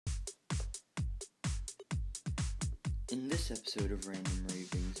In this episode of Random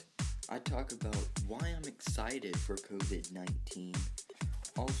Ravings, I talk about why I'm excited for COVID-19.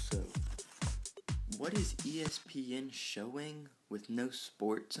 Also, what is ESPN showing with no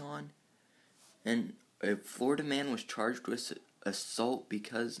sports on? And a Florida man was charged with assault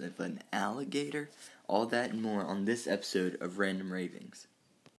because of an alligator. All that and more on this episode of Random Ravings.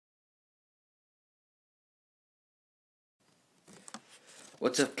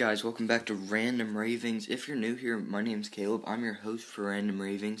 What's up, guys? Welcome back to Random Ravings. If you're new here, my name's Caleb. I'm your host for Random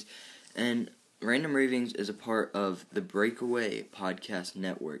Ravings, and Random Ravings is a part of the Breakaway Podcast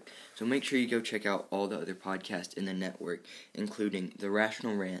Network. So make sure you go check out all the other podcasts in the network, including The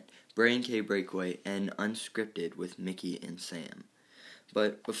Rational Rant, Brain K Breakaway, and Unscripted with Mickey and Sam.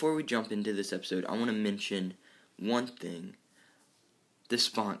 But before we jump into this episode, I want to mention one thing: the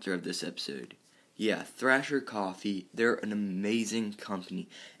sponsor of this episode. Yeah, Thrasher Coffee. They're an amazing company,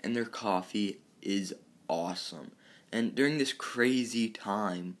 and their coffee is awesome. And during this crazy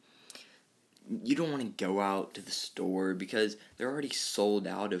time, you don't want to go out to the store because they're already sold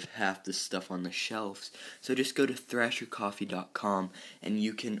out of half the stuff on the shelves. So just go to thrashercoffee.com and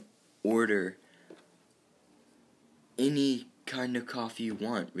you can order any kind of coffee you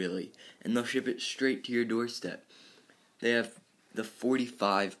want, really. And they'll ship it straight to your doorstep. They have the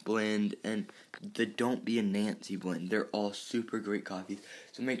 45 blend and the Don't Be a Nancy blend. They're all super great coffees.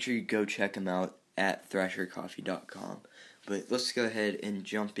 So make sure you go check them out at thrashercoffee.com. But let's go ahead and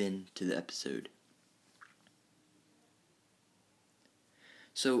jump into the episode.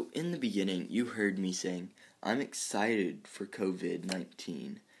 So in the beginning, you heard me saying, I'm excited for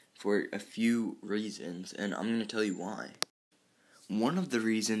COVID-19 for a few reasons, and I'm going to tell you why. One of the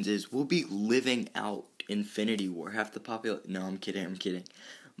reasons is we'll be living out Infinity War. Half the population... No, I'm kidding.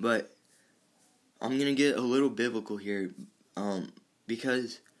 But I'm going to get a little biblical here,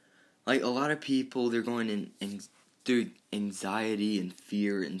 because, like, a lot of people, they're going through anxiety and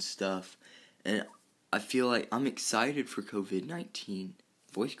fear and stuff, and I feel like I'm excited for COVID-19.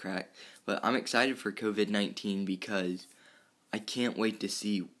 Voice crack. But I'm excited for COVID-19 because I can't wait to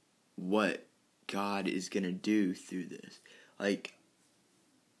see what God is going to do through this. Like,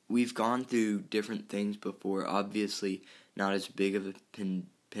 we've gone through different things before, obviously not as big of a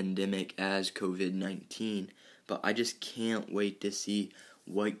pandemic as COVID-19, but I just can't wait to see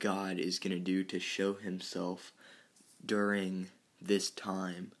what God is going to do to show himself during this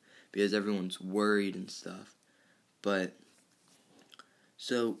time, because everyone's worried and stuff. But,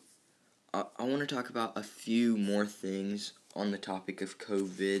 so, I want to talk about a few more things on the topic of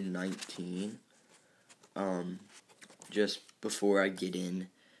COVID-19, just before I get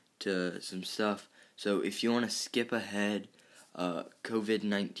into some stuff. So if you want to skip ahead,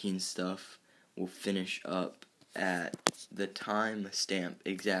 COVID-19 stuff will finish up at the time stamp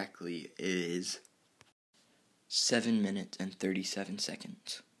exactly is 7 minutes and 37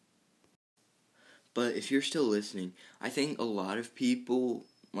 seconds. But if you're still listening, I think a lot of people,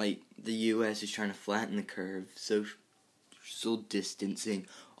 like the U.S. is trying to flatten the curve, social distancing,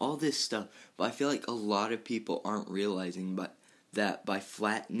 all this stuff. But I feel like a lot of people aren't realizing that by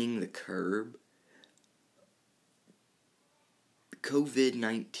flattening the curve,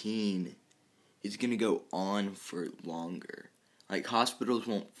 COVID-19 is going to go on for longer. Like, hospitals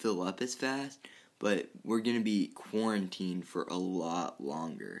won't fill up as fast, but we're going to be quarantined for a lot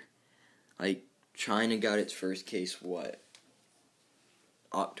longer. Like, China got its first case,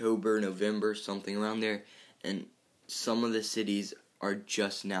 October, November, something around there, and some of the cities are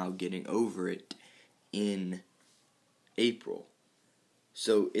just now getting over it in April.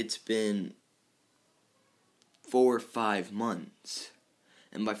 So it's been 4 or 5 months,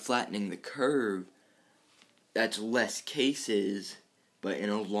 and by flattening the curve, that's less cases, but in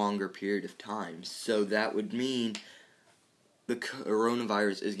a longer period of time. So that would mean the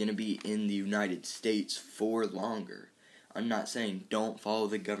coronavirus is going to be in the United States for longer. I'm not saying don't follow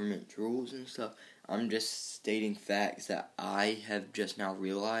the government rules and stuff. I'm just stating facts that I have just now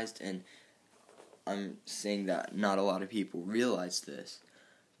realized, and I'm saying that not a lot of people realize this.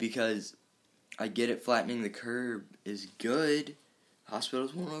 Because I get it, flattening the curve is good.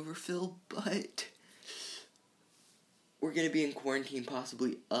 Hospitals won't overfill, but we're going to be in quarantine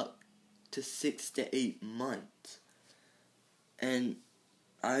possibly up to 6 to 8 months. And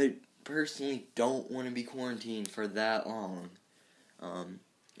I personally don't want to be quarantined for that long.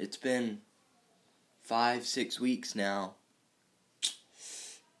 It's been 5-6 weeks now.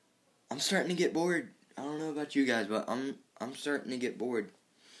 I'm starting to get bored. I don't know about you guys, but I'm starting to get bored.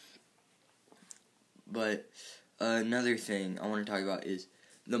 But another thing I want to talk about is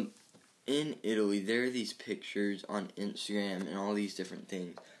in Italy, there are these pictures on Instagram and all these different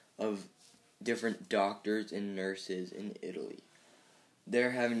things of different doctors and nurses in Italy.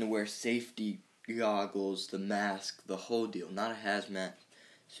 They're having to wear safety goggles, the mask, the whole deal. Not a hazmat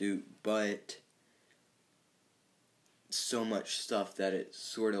suit, but so much stuff that it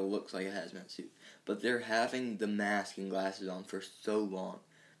sort of looks like a hazmat suit. But they're having the mask and glasses on for so long.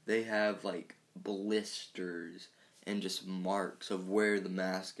 They have like blisters and just marks of where the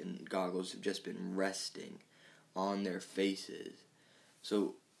mask and goggles have just been resting on their faces.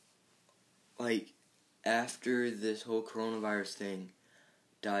 So, like, after this whole coronavirus thing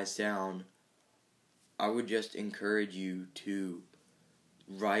dies down, I would just encourage you to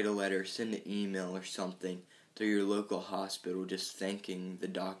write a letter, send an email or something to your local hospital just thanking the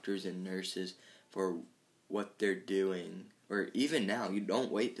doctors and nurses for what they're doing. Or even now, you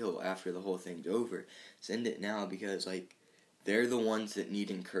don't wait till after the whole thing's over. Send it now because, like, they're the ones that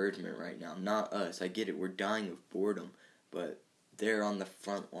need encouragement right now, not us. I get it, we're dying of boredom, but they're on the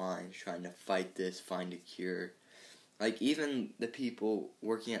front lines trying to fight this, find a cure. Like, even the people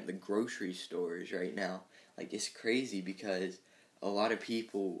working at the grocery stores right now, like, it's crazy because a lot of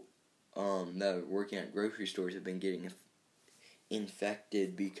people that are working at grocery stores have been getting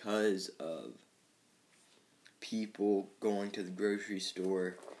infected because of people going to the grocery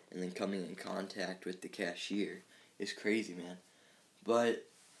store and then coming in contact with the cashier. It's crazy, man. But,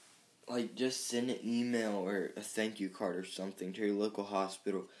 like, just send an email or a thank you card or something to your local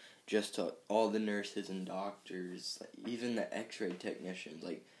hospital, just to all the nurses and doctors, like, even the x-ray technicians,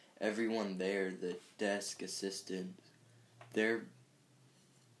 like, everyone there, the desk assistants, they're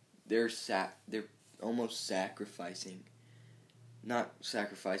almost sacrificing, not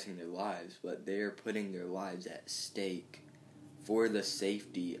sacrificing their lives, but they're putting their lives at stake for the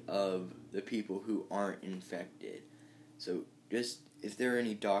safety of the people who aren't infected. So just, if there are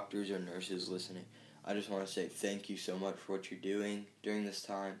any doctors or nurses listening, I just want to say thank you so much for what you're doing during this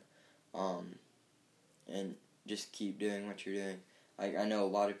time, and just keep doing what you're doing. Like, I know a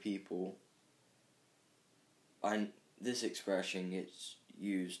lot of people, this expression gets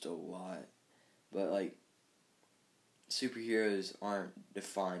used a lot, but, like, superheroes aren't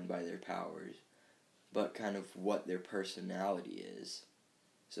defined by their powers, but kind of what their personality is.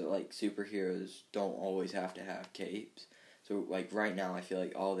 So, like, superheroes don't always have to have capes. So, like, right now, I feel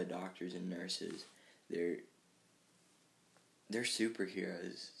like all the doctors and nurses, they're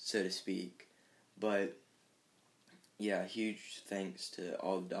superheroes, so to speak. But, yeah, huge thanks to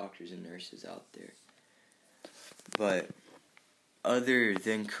all the doctors and nurses out there. But, other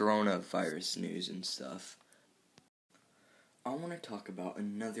than coronavirus news and stuff, I want to talk about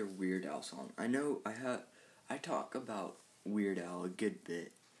another Weird Al song. I know I talk about Weird Al a good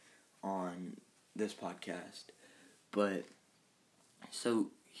bit on this podcast, but so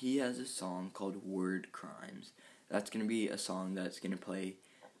he has a song called Word Crimes. That's going to be a song that's going to play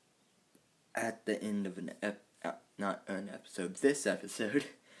at the end of this episode.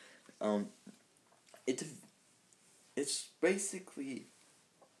 It's basically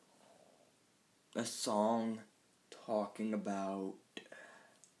a song talking about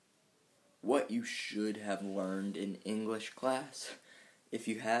what you should have learned in English class. If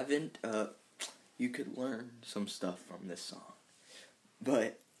you haven't, you could learn some stuff from this song.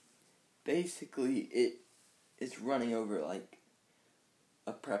 But basically, it's running over, like,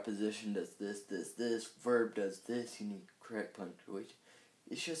 a preposition does this, verb does this, you need correct punctuation.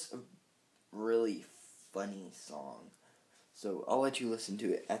 It's just a really funny song. So I'll let you listen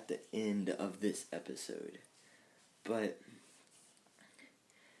to it at the end of this episode. But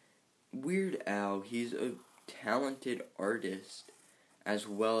Weird Al, he's a talented artist as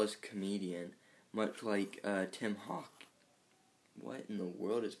well as comedian, much like Tim Hawk. What in the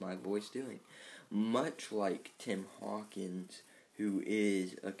world is my voice doing? Much like Tim Hawkins, who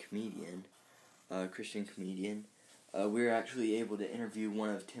is a comedian, a Christian comedian. We were actually able to interview one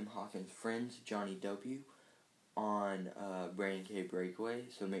of Tim Hawkins' friends, Johnny W., on Brandon K. Breakaway,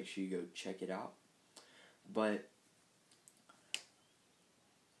 so make sure you go check it out. But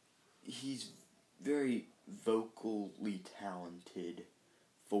he's very vocally talented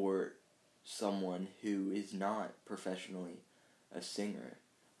for someone who is not professionally a singer.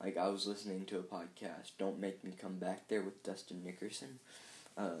 Like, I was listening to a podcast, Don't Make Me Come Back There, with Dustin Nickerson.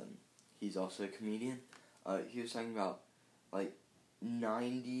 He's also a comedian. He was talking about, like,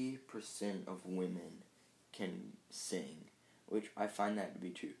 90% of women can sing, which I find that to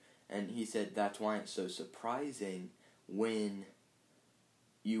be true. And he said that's why it's so surprising when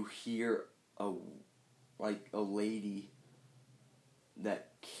you hear a lady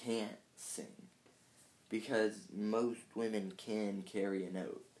that can't sing, because most women can carry a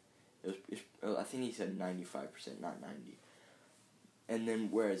note. I think he said 95%, not 90. And then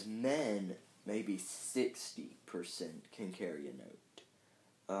whereas men maybe 60% can carry a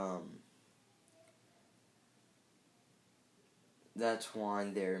note. That's why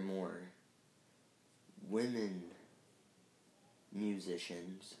there are more women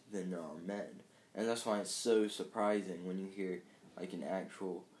musicians than there are men. And that's why it's so surprising when you hear like an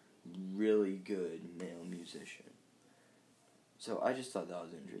actual really good male musician. So I just thought that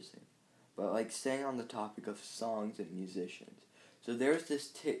was interesting. But like staying on the topic of songs and musicians. So there's this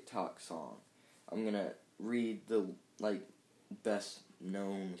TikTok song. I'm gonna read the like best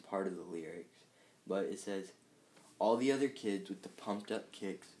known part of the lyrics. But it says, "All the other kids with the pumped up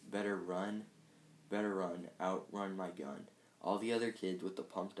kicks better run, outrun my gun. All the other kids with the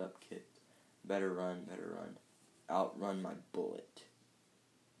pumped up kicks better run, outrun my bullet."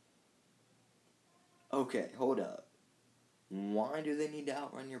 Okay, hold up. Why do they need to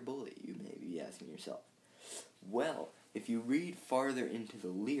outrun your bullet, you may be asking yourself? Well, if you read farther into the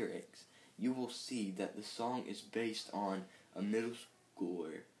lyrics, you will see that the song is based on a middle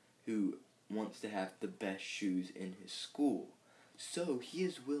schooler who wants to have the best shoes in his school. So he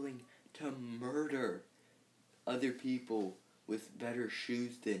is willing to murder other people with better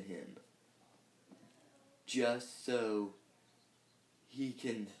shoes than him just so he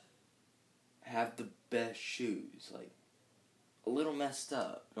can have the best shoes. Like, a little messed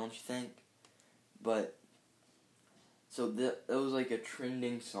up, don't you think? But so that was like a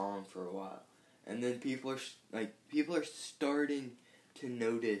trending song for a while, and then people are starting to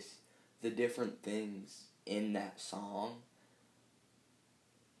notice the different things in that song.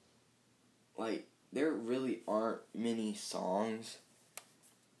 Like, there really aren't many songs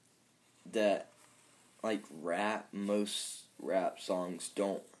that like rap. Most rap songs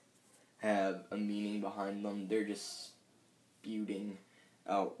don't have a meaning behind them. They're just spewing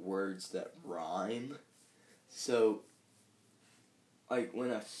out words that rhyme. So, like, when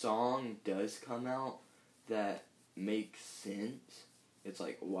a song does come out that makes sense, it's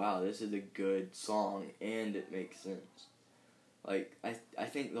like, wow, this is a good song, and it makes sense. Like, I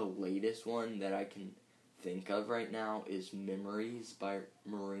think the latest one that I can think of right now is Memories by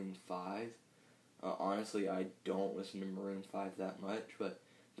Maroon 5. Honestly, I don't listen to Maroon 5 that much, but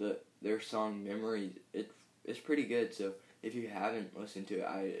their song Memories, it's pretty good, so if you haven't listened to it,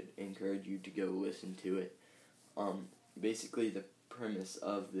 I'd encourage you to go listen to it. Basically, the premise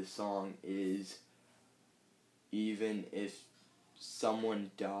of the song is, even if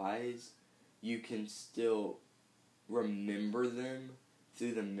someone dies, you can still remember them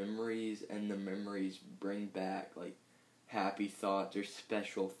through the memories, and the memories bring back, like, happy thoughts or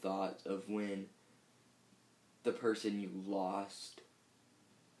special thoughts of when the person you lost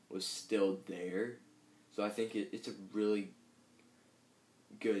was still there. So I think it's a really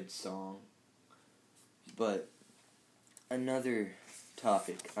good song. But another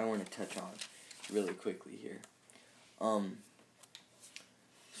topic I want to touch on really quickly here.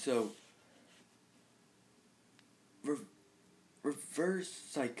 So reverse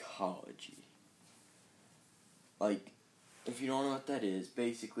psychology. Like, if you don't know what that is,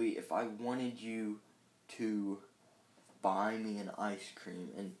 basically, if I wanted you to buy me an ice cream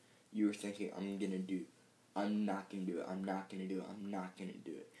and you were thinking, I'm not gonna do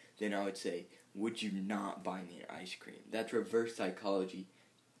it, then I would say, would you not buy me an ice cream? That's reverse psychology,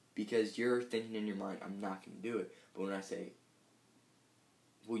 because you're thinking in your mind, I'm not gonna do it. But when I say,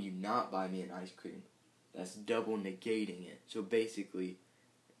 will you not buy me an ice cream, that's double negating it. So basically,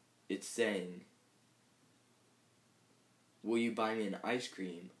 it's saying, will you buy me an ice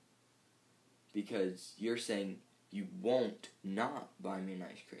cream? Because you're saying you won't not buy me an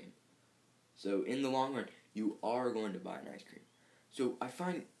ice cream. So in the long run, you are going to buy an ice cream. So I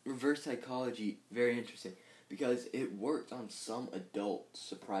find reverse psychology very interesting because it works on some adults,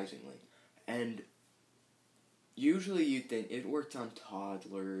 surprisingly. And usually you think it works on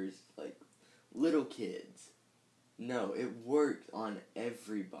toddlers, like little kids. No, it works on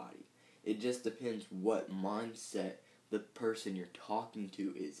everybody. It just depends what mindset the person you're talking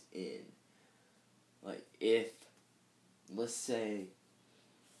to is in. Like, let's say,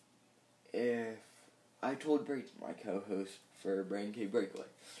 if I told Brayton, my co-host for Brain Cave Breakaway,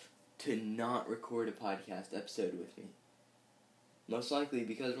 to not record a podcast episode with me, most likely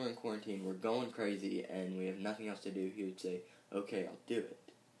because we're in quarantine, we're going crazy, and we have nothing else to do, he would say, okay, I'll do it.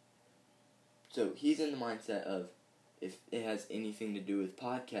 So he's in the mindset of, if it has anything to do with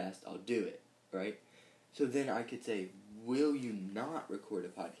podcast, I'll do it, right? So then I could say, will you not record a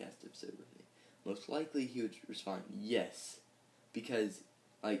podcast episode with me? Most likely he would respond, yes, because,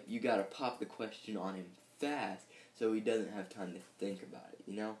 like, you gotta pop the question on him fast so he doesn't have time to think about it,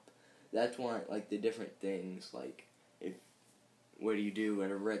 you know? That's why, like, the different things, like, if What do you do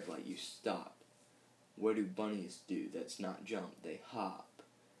at a red light? You stop. What do bunnies do that's not jump? They hop.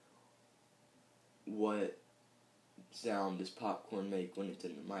 What sound does popcorn make when it's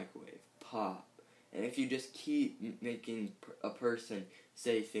in the microwave? Pop. And if you just keep making a person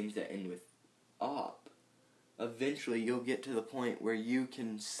say things that end with op, eventually you'll get to the point where you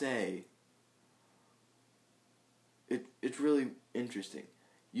can say, it's really interesting.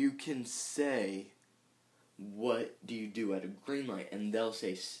 You can say, what do you do at a green light? And they'll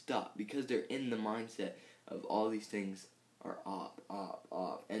say stop, because they're in the mindset of all these things are op, op,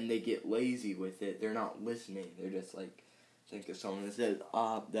 op. And they get lazy with it. They're not listening. They're just like, think of something that says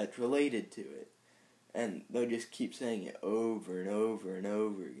op that's related to it. And they'll just keep saying it over and over and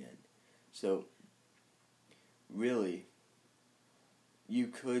over again. So, really, you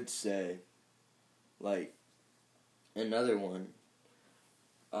could say, like, another one,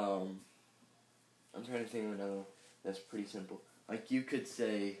 I'm trying to think of another one that's pretty simple. Like, you could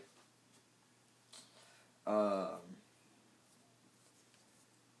say,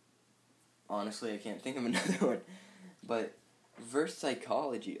 honestly, I can't think of another one, but reverse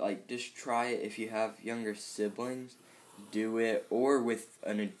psychology, like, just try it if you have younger siblings, do it, or with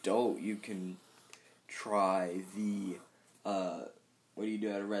an adult, you can try the, what do you do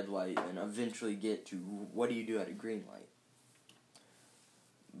at a red light, and eventually get to what do you do at a green light.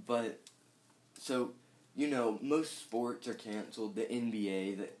 But, so, you know, most sports are canceled. The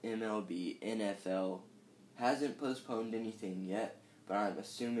NBA, the MLB, NFL hasn't postponed anything yet, but I'm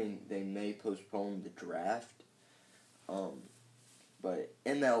assuming they may postpone the draft. But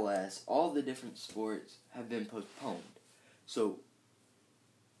MLS, all the different sports have been postponed. So,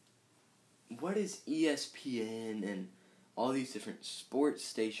 what is ESPN and all these different sports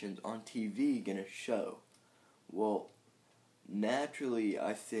stations on TV gonna show? Well, naturally,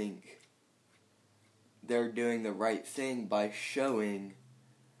 I think they're doing the right thing by showing,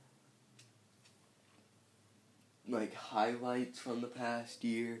 like, highlights from the past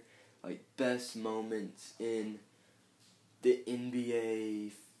year, like, best moments in the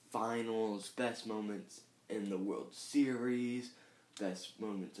NBA Finals, best moments in the World Series, best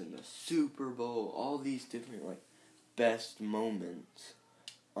moments in the Super Bowl, all these different, like, best moments.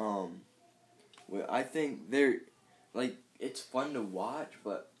 Well, I think they're, like, it's fun to watch,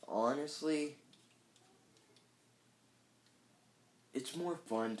 but honestly, it's more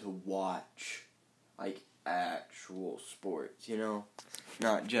fun to watch, like, actual sports, you know?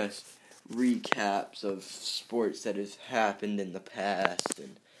 Not just recaps of sports that has happened in the past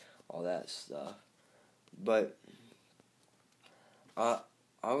and all that stuff. But I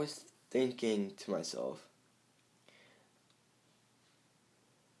was thinking to myself,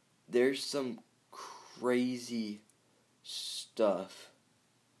 there's some crazy stuff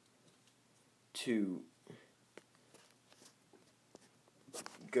to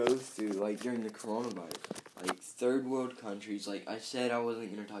go through, like, during the coronavirus. Like, third world countries, like, I said I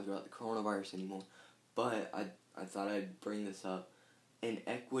wasn't going to talk about the coronavirus anymore, but I thought I'd bring this up. In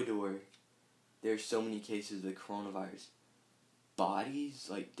Ecuador, there's so many cases of the coronavirus. Bodies,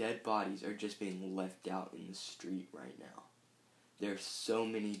 like, dead bodies, are just being left out in the street right now. There's so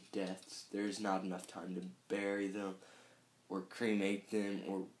many deaths, there's not enough time to bury them, or cremate them,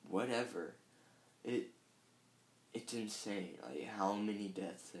 or whatever. It's insane, like, how many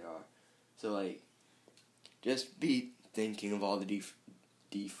deaths there are. So, like, just be thinking of all the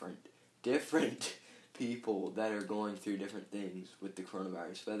different people that are going through different things with the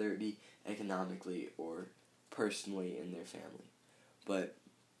coronavirus, whether it be economically or personally in their family. But,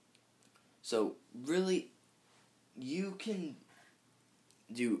 so, really, you can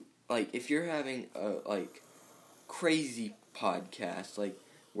do, like, if you're having a, like, crazy podcast, like,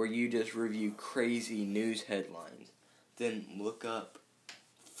 where you just review crazy news headlines, then look up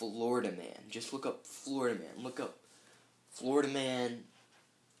Florida Man. Just look up Florida Man. Look up Florida Man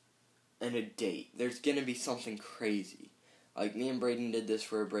and a date. There's gonna be something crazy. Like, me and Braden did this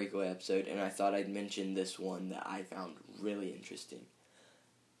for a breakaway episode, and I thought I'd mention this one that I found really interesting.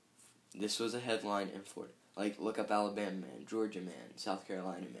 This was a headline in Florida. Like, look up Alabama Man, Georgia Man, South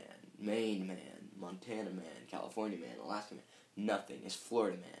Carolina Man, Maine Man, Montana Man, California Man, Alaska Man. Nothing. It's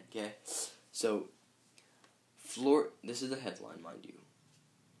Florida Man, okay? So, this is a headline, mind you.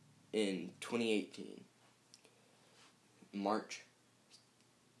 In 2018, March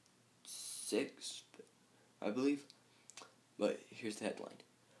 6th, I believe. But here's the headline.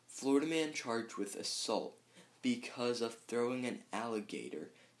 Florida man charged with assault because of throwing an alligator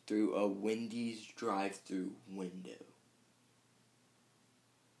through a Wendy's drive-thru window.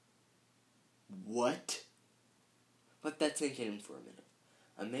 What? Let that sink in for a minute.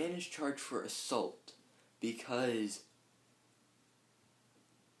 A man is charged for assault because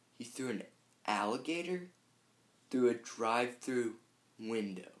he threw an alligator through a drive-through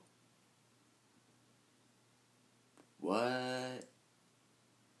window. What?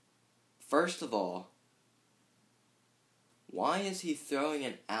 First of all, why is he throwing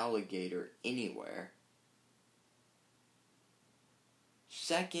an alligator anywhere?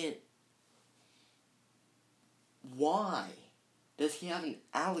 Second, why does he have an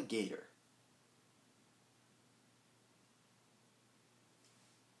alligator?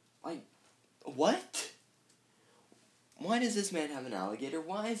 Like, what? Why does this man have an alligator?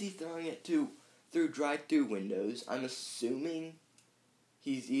 Why is he throwing it through drive-through windows? I'm assuming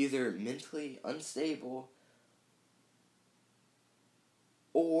he's either mentally unstable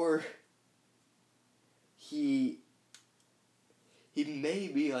or he may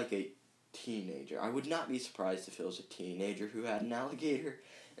be like a teenager. I would not be surprised if it was a teenager who had an alligator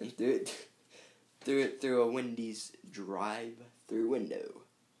and threw it through a Wendy's drive-through window.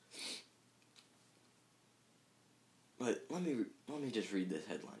 But let me just read this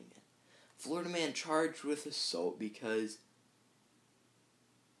headline again. Florida man charged with assault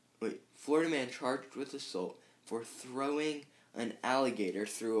for throwing an alligator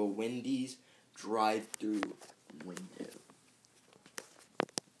through a Wendy's drive-through window.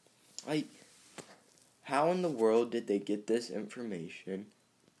 Like, how in the world did they get this information?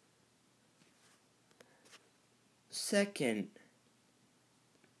 Second,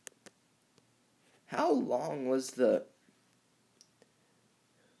 how long was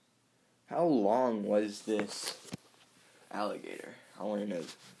this alligator? I want to know.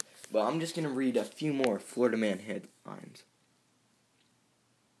 But I'm just going to read a few more Florida man headlines.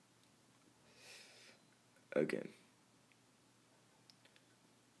 Okay.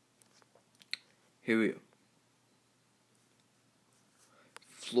 Here we go.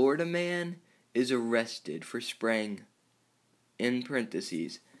 Florida man is arrested for spraying, in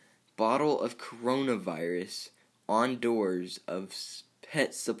parentheses, bottle of coronavirus on doors of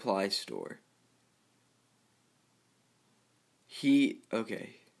pet supply store.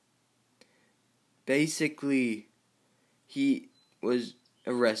 Basically, he was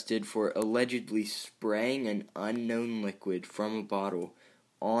arrested for allegedly spraying an unknown liquid from a bottle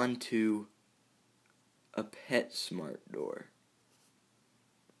onto a PetSmart door.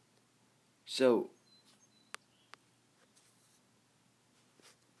 So,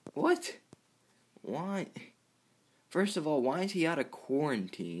 what? Why? First of all, why is he out of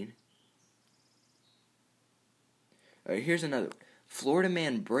quarantine? Alright, here's another one. Florida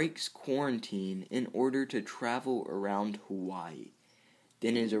man breaks quarantine in order to travel around Hawaii,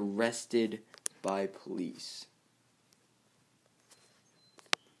 then is arrested by police.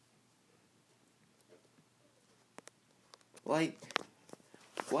 Like,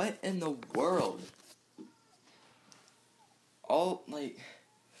 what in the world?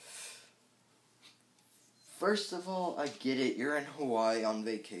 First of all, I get it, you're in Hawaii on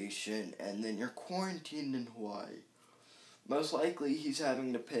vacation, and then you're quarantined in Hawaii. Most likely, he's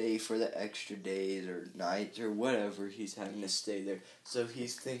having to pay for the extra days or nights or whatever he's having to stay there. So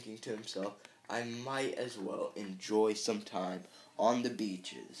he's thinking to himself, I might as well enjoy some time on the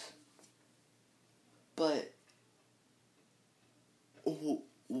beaches. But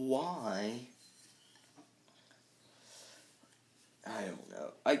why? I don't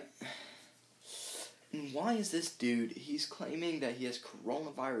know. Why is this dude, he's claiming that he has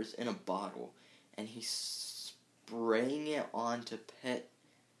coronavirus in a bottle, and he's spraying it onto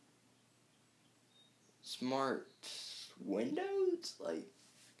PetSmart windows? Like,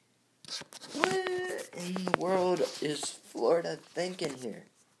 what in the world is Florida thinking here?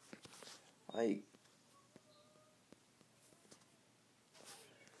 Like,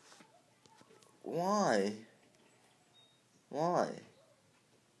 why?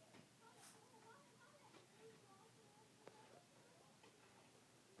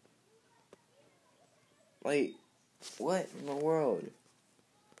 Like, what in the world?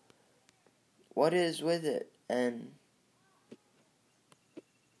 What is with it? And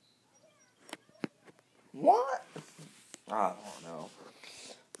what? I don't know.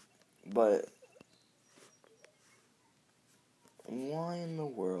 But why in the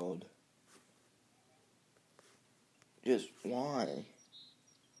world? Just why?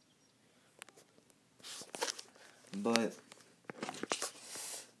 But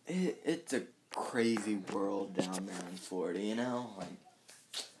it's a crazy world down there in Florida, you know? Like,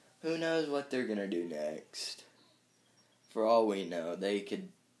 who knows what they're gonna do next? For all we know, they could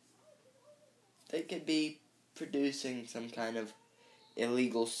be producing some kind of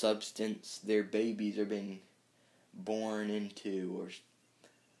illegal substance their babies are being born into, or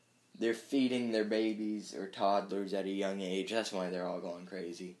they're feeding their babies or toddlers at a young age. That's why they're all going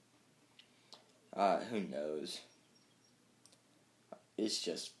crazy. Who knows? It's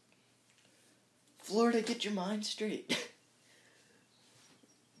just Florida, get your mind straight.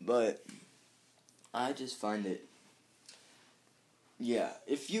 But I just find it, yeah,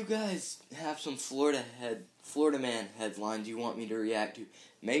 if you guys have some Florida man headlines you want me to react to,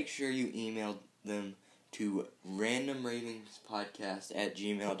 make sure you email them to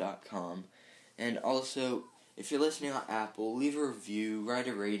randomravingspodcast@gmail.com. And also, if you're listening on Apple, leave a review, write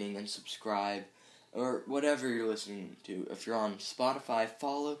a rating, and subscribe, or whatever you're listening to. If you're on Spotify,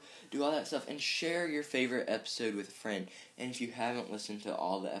 follow, do all that stuff, and share your favorite episode with a friend. And if you haven't listened to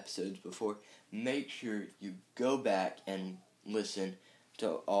all the episodes before, make sure you go back and listen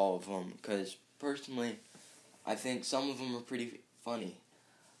to all of them, because personally, I think some of them are pretty funny.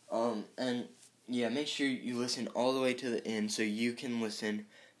 And yeah, make sure you listen all the way to the end so you can listen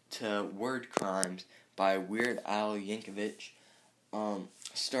to Word Crimes by Weird Al Yankovic,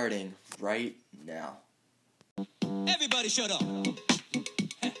 starting right now. Everybody shut up.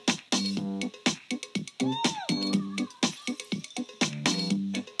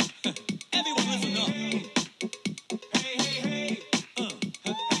 Everyone listen up. Hey, hey, hey.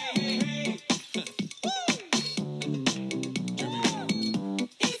 Hey, hey, hey.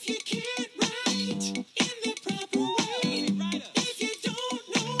 If you can't write in the proper way, if you don't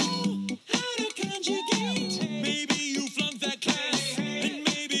know how to conjugate, maybe you flunked that class, and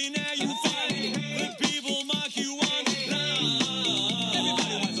maybe now you find that people mock you online.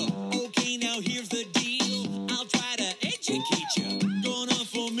 Everybody wants up. Okay, now here's the deal. I'll try to educate you. Gonna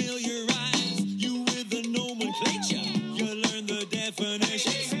familiarize you with the nomenclature. You learn the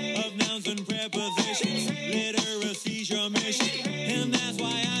definitions of nouns and prepositions. Literacy's your mission, and that's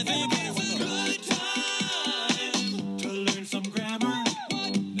why I think it's a good time to learn some grammar.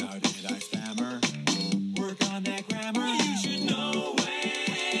 Now did I stammer? Work on that grammar. You should know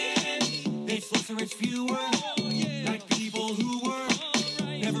when it's less or it's fewer. Like people who were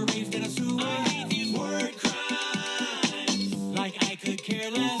never raised in a sewer. I hate these word crimes. Like I could care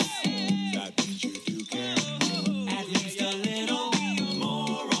less. That means you do care. At least a little.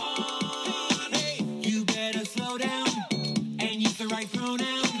 Moron. You better slow down and use the right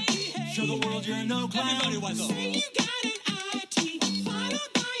pronoun. Show the world you're no clown. Say you got an IT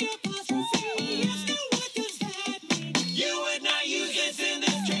followed by apostrophe. Yes, now what does that mean? You would not use this in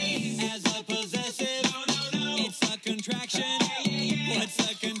this case as a possessive. No. It's a contraction. What's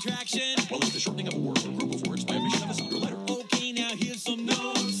a contraction? Well, it's the shortening of a word or group of words by omission of a sound or letter. Okay, now here's some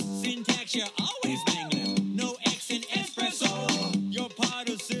notes. Syntax, you're always mangling. No X in espresso. Your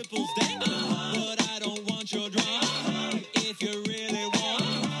participles dangling. But I don't want your drama. If you really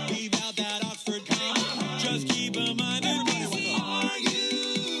want, leave out that Oxford comma. Just keep in mind that we are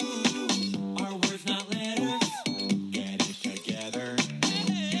you. Our words, not letters. Get it together.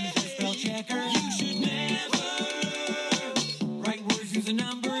 Use the spell checker. You should never write words using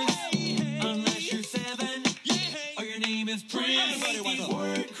numbers unless you're 7 or your name is Prince. These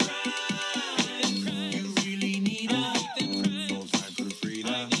word crimes. You really need a Full-time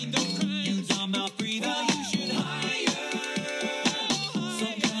proofreader. you dumb mouth breather. You should hire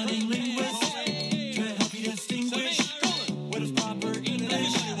some cunning linguist to help you distinguish what is proper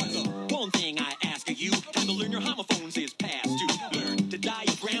English. One thing I ask of you, time to learn your homophones is past due. Learn to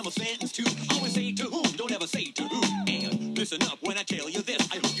diagram a sentence too. Always say to whom, don't ever say to who. And listen up when I tell you this.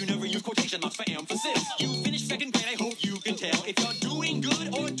 I hope you never use quotation marks for emphasis. You finished second grade, I hope you can tell if you're doing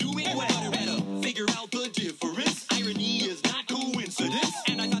good or doing well. Better figure out the difference. Irony is not coincidence.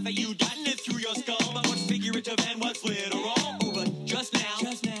 And I thought that you'd gotten it through your skull. But what's figurative and what's literal? Oh, but just now,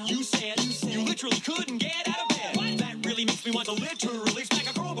 you said you literally couldn't get out of bed. That really makes me want to literally smack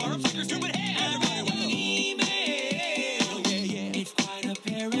a crowbar upside your stupid head. Email. Yeah. It's quite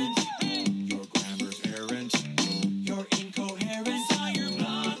apparent. Your grammar's errant. You're incoherent. Saw your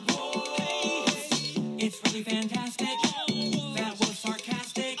blog post. It's really fantastic.